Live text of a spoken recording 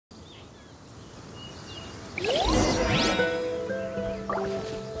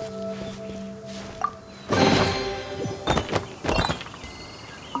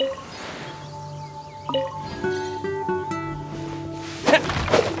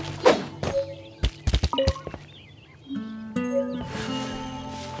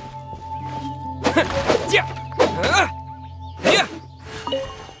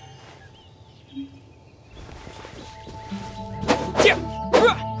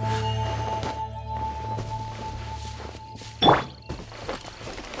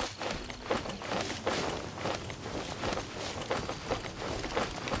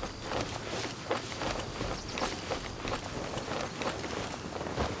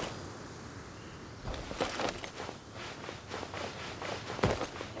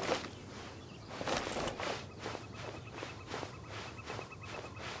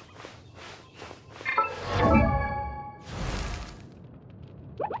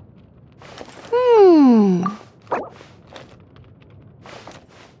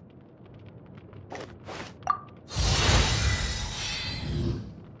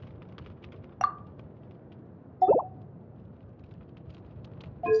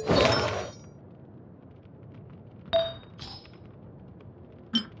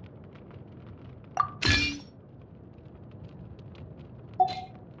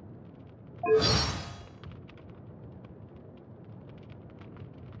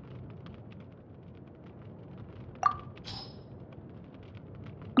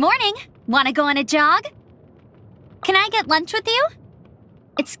Morning! Wanna go on a jog? Can I get lunch with you?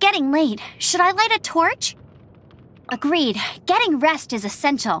 It's getting late. Should I light a torch? Agreed. Getting rest is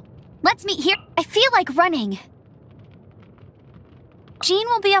essential. Let's meet here. I feel like running. Jean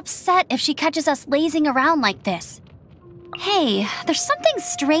will be upset if she catches us lazing around like this. Hey, there's something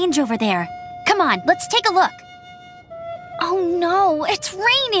strange over there. Come on, let's take a look. Oh no, it's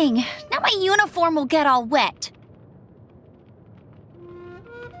raining! Now my uniform will get all wet.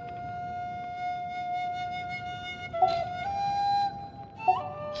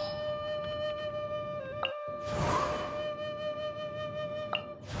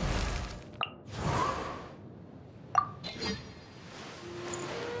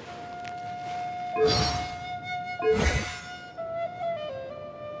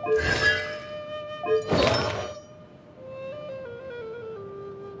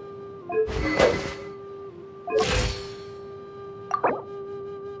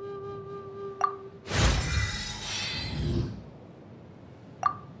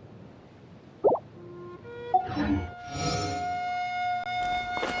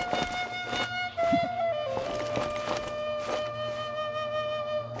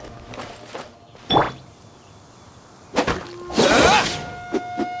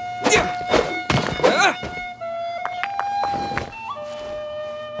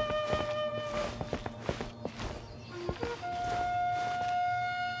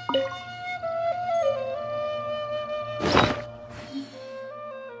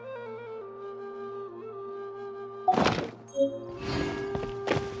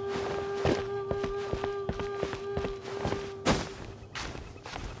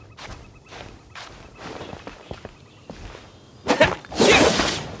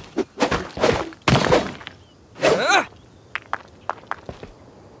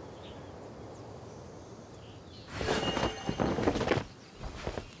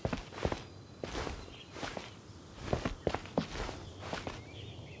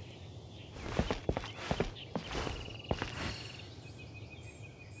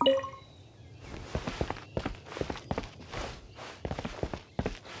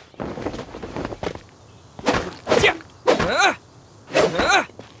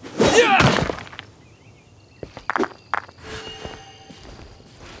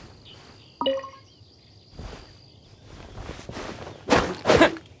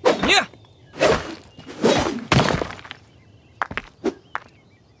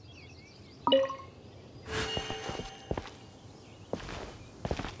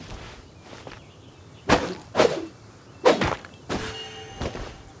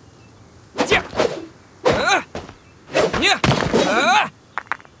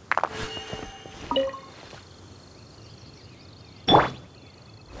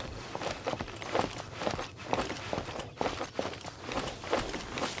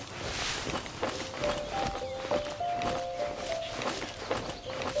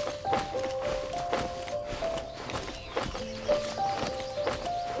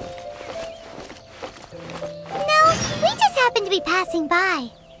 Be passing by.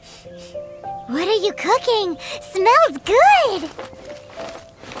 What are you cooking? Smells good!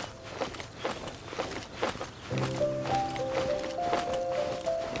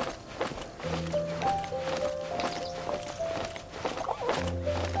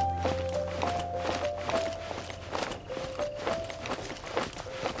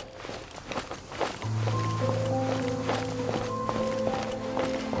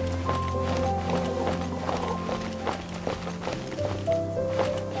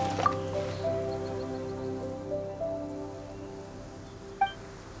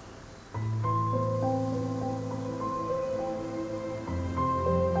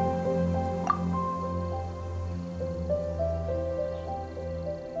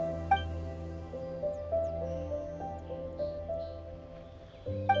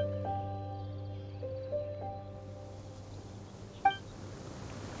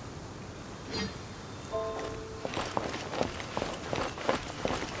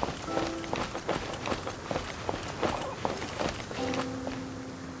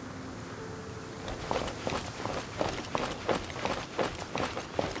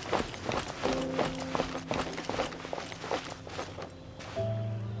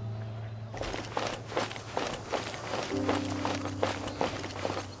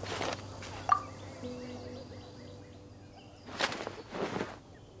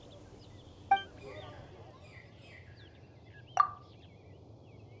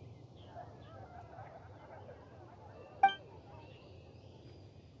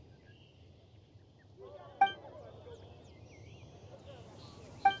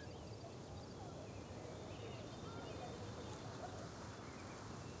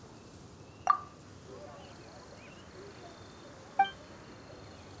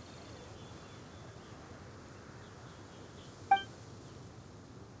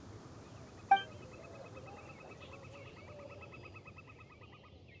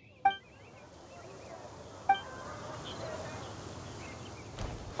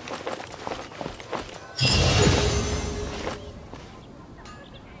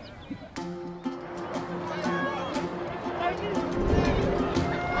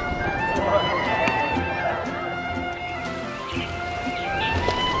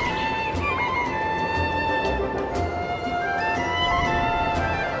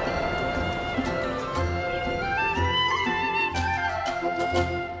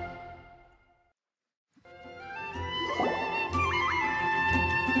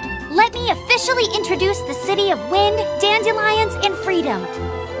 introduce the city of wind, dandelions, and freedom.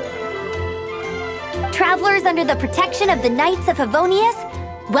 Travelers under the protection of the Knights of Favonius,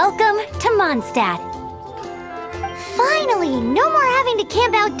 welcome to Mondstadt. Finally, no more having to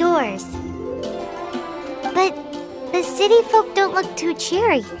camp outdoors. But the city folk don't look too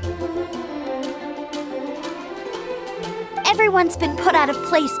cheery. Everyone's been put out of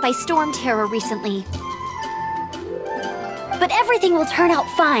place by storm terror recently. But everything will turn out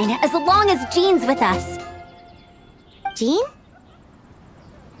fine as long as Jean's with us. Jean?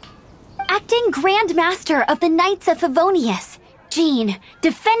 Acting Grand Master of the Knights of Favonius, Jean,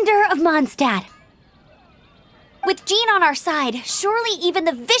 Defender of Mondstadt. With Jean on our side, surely even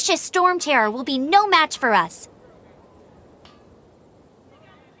the vicious storm terror will be no match for us.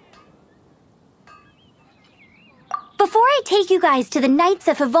 Before I take you guys to the Knights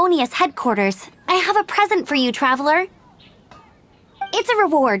of Favonius headquarters, I have a present for you, Traveler. It's a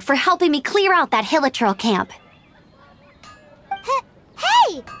reward for helping me clear out that Hilichurl camp.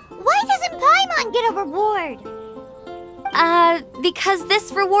 Hey! Why doesn't Paimon get a reward? Because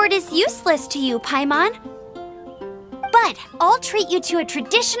this reward is useless to you, Paimon. But I'll treat you to a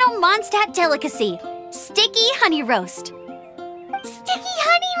traditional Mondstadt delicacy, sticky honey roast. Sticky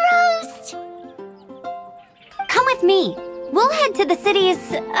honey roast! Come with me. We'll head to the city's,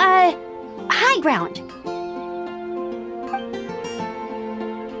 high ground.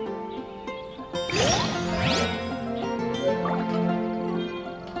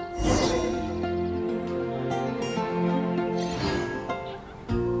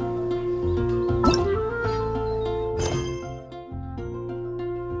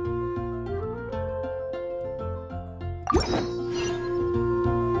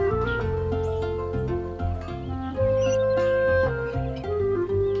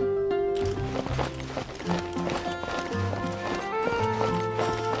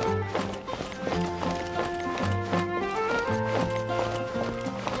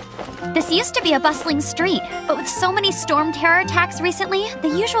 This used to be a bustling street, but with so many storm terror attacks recently, the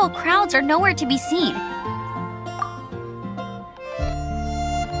usual crowds are nowhere to be seen.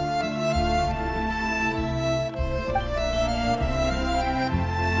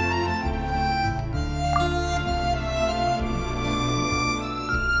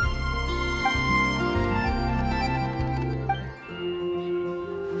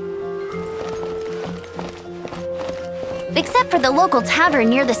 Except for the local tavern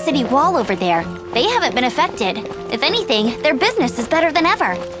near the city wall over there. They haven't been affected. If anything, their business is better than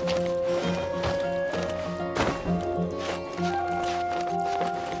ever.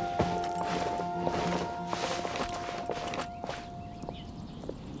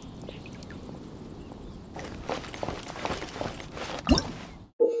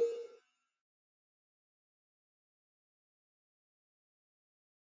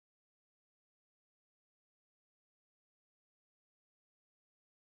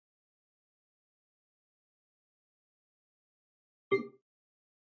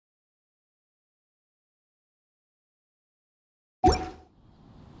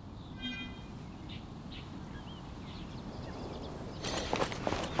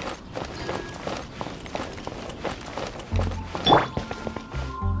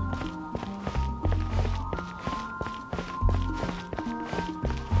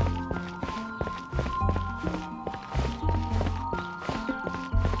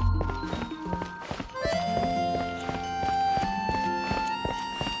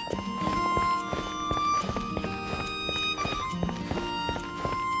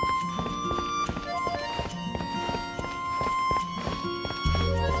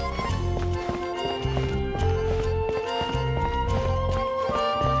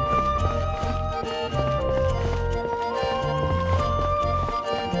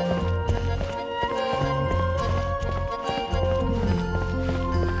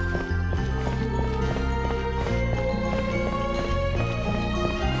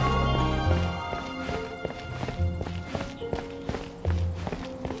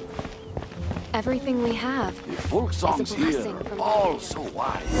 Everything we have. The folk songs here, all so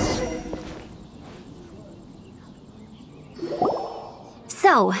wise.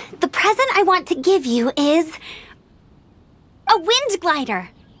 So, the present I want to give you is a wind glider.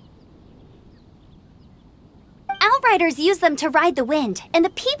 Outriders use them to ride the wind, and the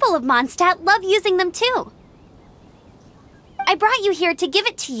people of Mondstadt love using them too. I brought you here to give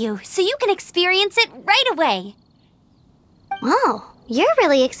it to you, so you can experience it right away. Oh, you're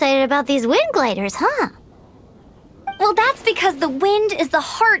really excited about these wind gliders, huh? Well, that's because the wind is the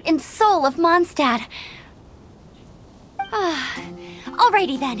heart and soul of Mondstadt.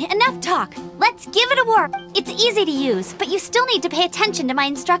 Alrighty then, enough talk. Let's give it a whirl. It's easy to use, but you still need to pay attention to my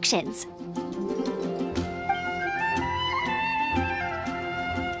instructions.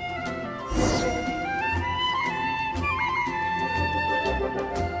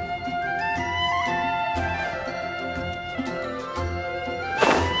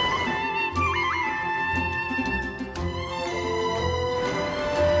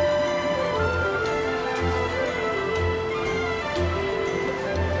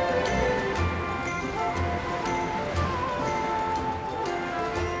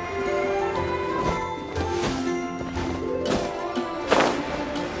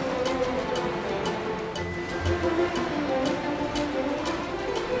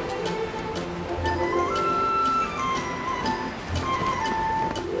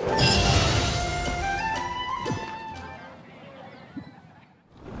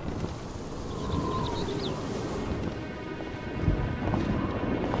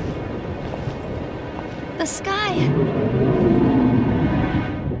 the sky.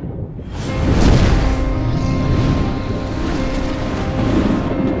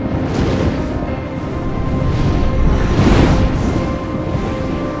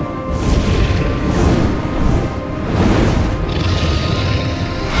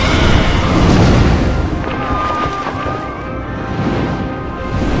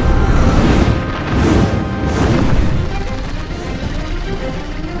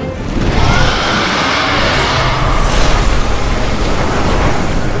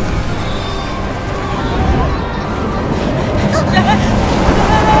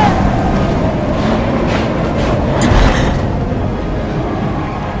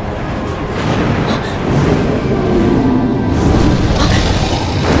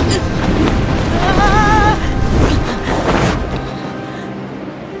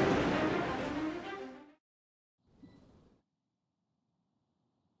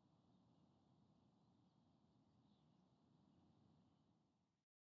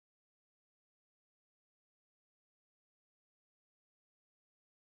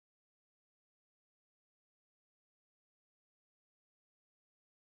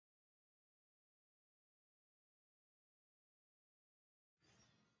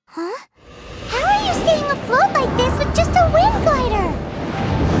 Huh? How are you staying afloat like this with just a wind glider?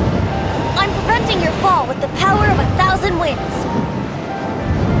 I'm preventing your fall with the power of 1,000 winds.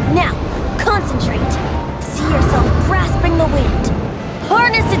 Now, concentrate. See yourself grasping the wind.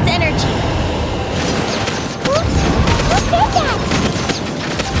 Harness its energy. Who said that?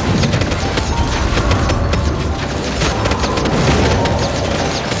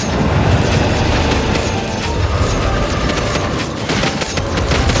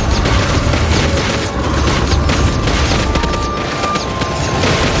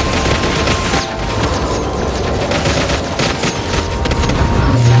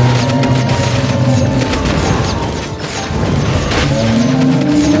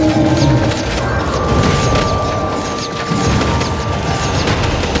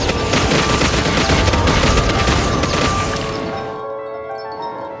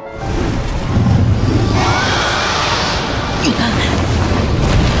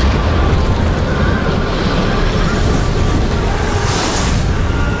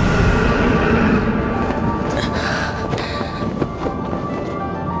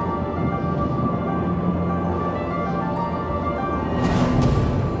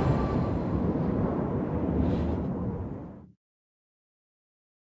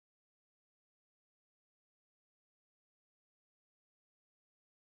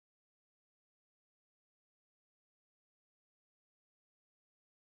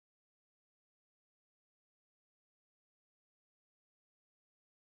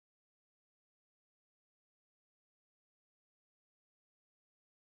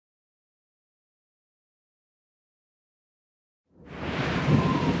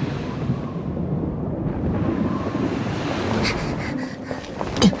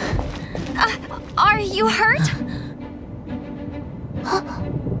 Are you hurt?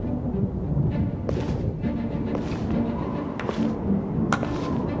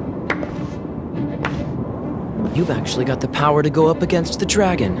 You've actually got the power to go up against the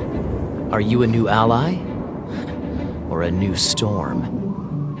dragon. Are you a new ally? Or a new storm?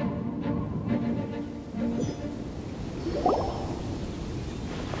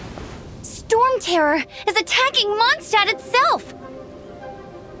 Storm Terror is attacking Mondstadt itself!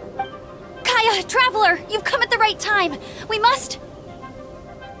 Kaya, Traveler, you've come at the right time. We must...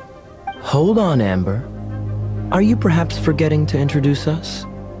 Hold on, Amber. Are you perhaps forgetting to introduce us?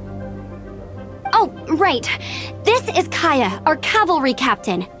 Oh, right. This is Kaya, our cavalry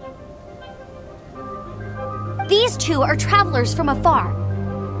captain. These two are travelers from afar.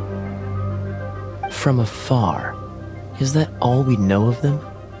 From afar? Is that all we know of them?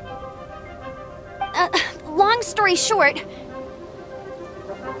 Long story short...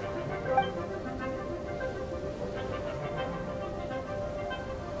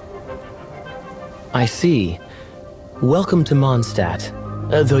 I see. Welcome to Mondstadt.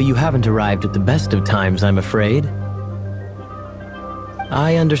 Though you haven't arrived at the best of times, I'm afraid.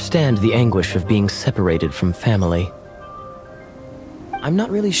 I understand the anguish of being separated from family. I'm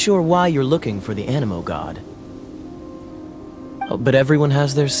not really sure why you're looking for the Animo God. Oh, but everyone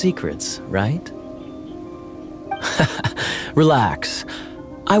has their secrets, right? Relax.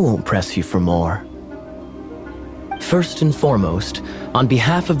 I won't press you for more. First and foremost, on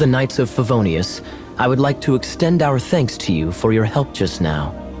behalf of the Knights of Favonius, I would like to extend our thanks to you for your help just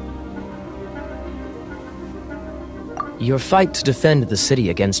now. Your fight to defend the city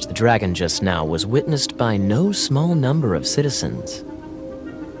against the dragon just now was witnessed by no small number of citizens.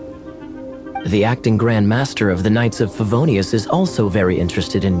 The acting Grand Master of the Knights of Favonius is also very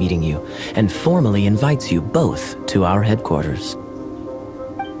interested in meeting you, and formally invites you both to our headquarters.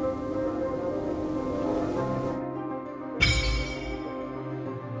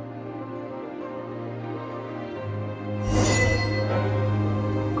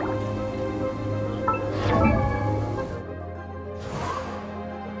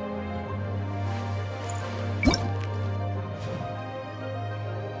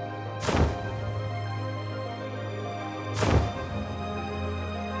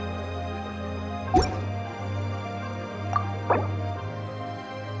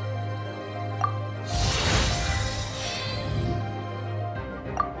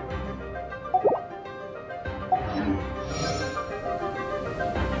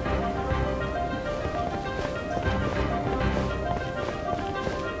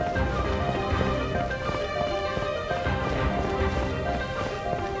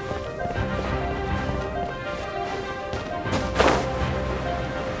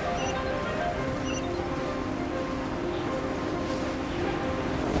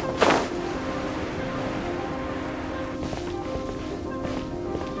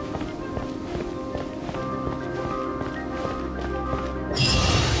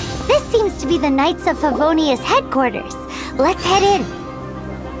 Seems to be the Knights of Favonius headquarters. Let's head in.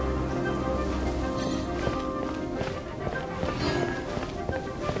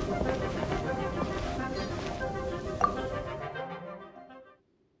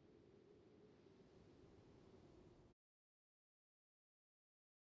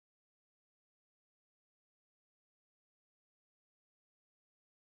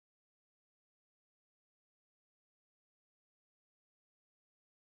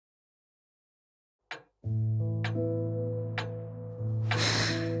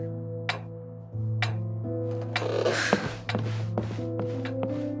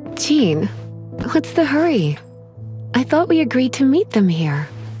 Jean, what's the hurry? I thought we agreed to meet them here.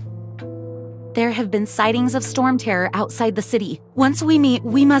 There have been sightings of storm terror outside the city. Once we meet,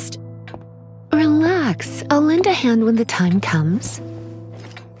 we must... Relax. I'll lend a hand when the time comes.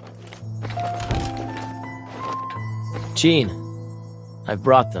 Jean, I've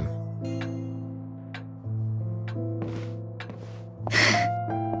brought them.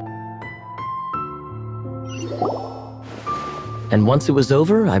 And once it was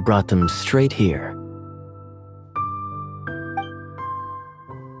over, I brought them straight here.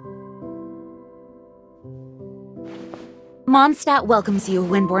 Mondstadt welcomes you,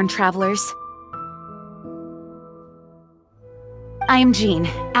 Windborn travelers. I am Jean,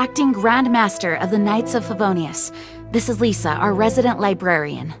 acting Grand Master of the Knights of Favonius. This is Lisa, our resident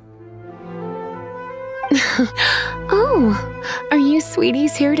librarian. Oh, are you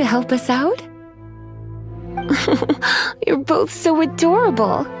sweeties here to help us out? You're both so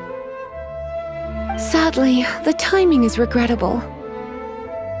adorable. Sadly, the timing is regrettable.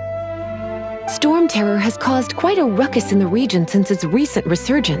 Storm terror has caused quite a ruckus in the region since its recent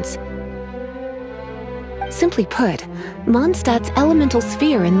resurgence. Simply put, Mondstadt's elemental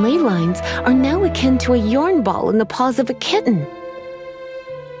sphere and ley lines are now akin to a yarn ball in the paws of a kitten.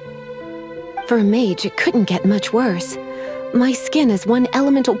 For a mage, it couldn't get much worse. My skin is one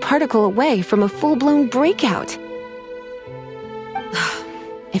elemental particle away from a full-blown breakout.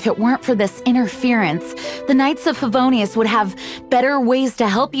 If it weren't for this interference, the Knights of Favonius would have better ways to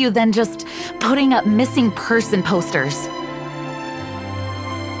help you than just putting up missing person posters.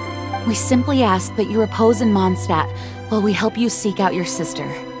 We simply ask that you repose in Mondstadt while we help you seek out your sister.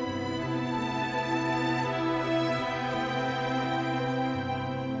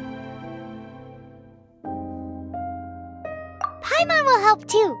 Paimon will help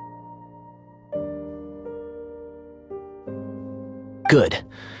too. Good.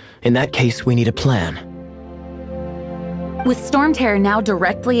 In that case, we need a plan. With storm terror now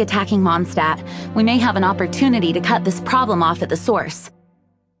directly attacking Mondstadt, we may have an opportunity to cut this problem off at the source.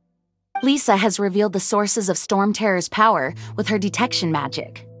 Lisa has revealed the sources of storm terror's power with her detection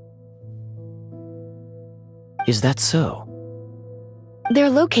magic. Is that so?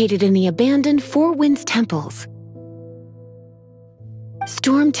 They're located in the abandoned Four Winds temples.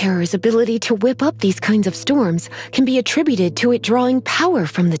 Storm terror's ability to whip up these kinds of storms can be attributed to it drawing power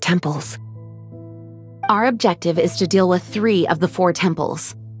from the temples. Our objective is to deal with 3 of the 4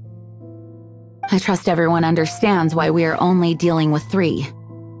 temples. I trust everyone understands why we are only dealing with 3.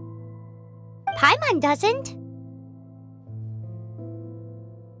 Paimon doesn't.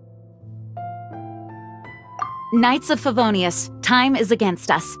 Knights of Favonius, time is against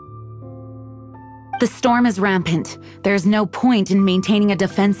us. The storm is rampant. There's no point in maintaining a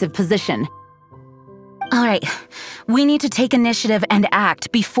defensive position. All right, we need to take initiative and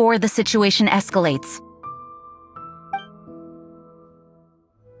act before the situation escalates.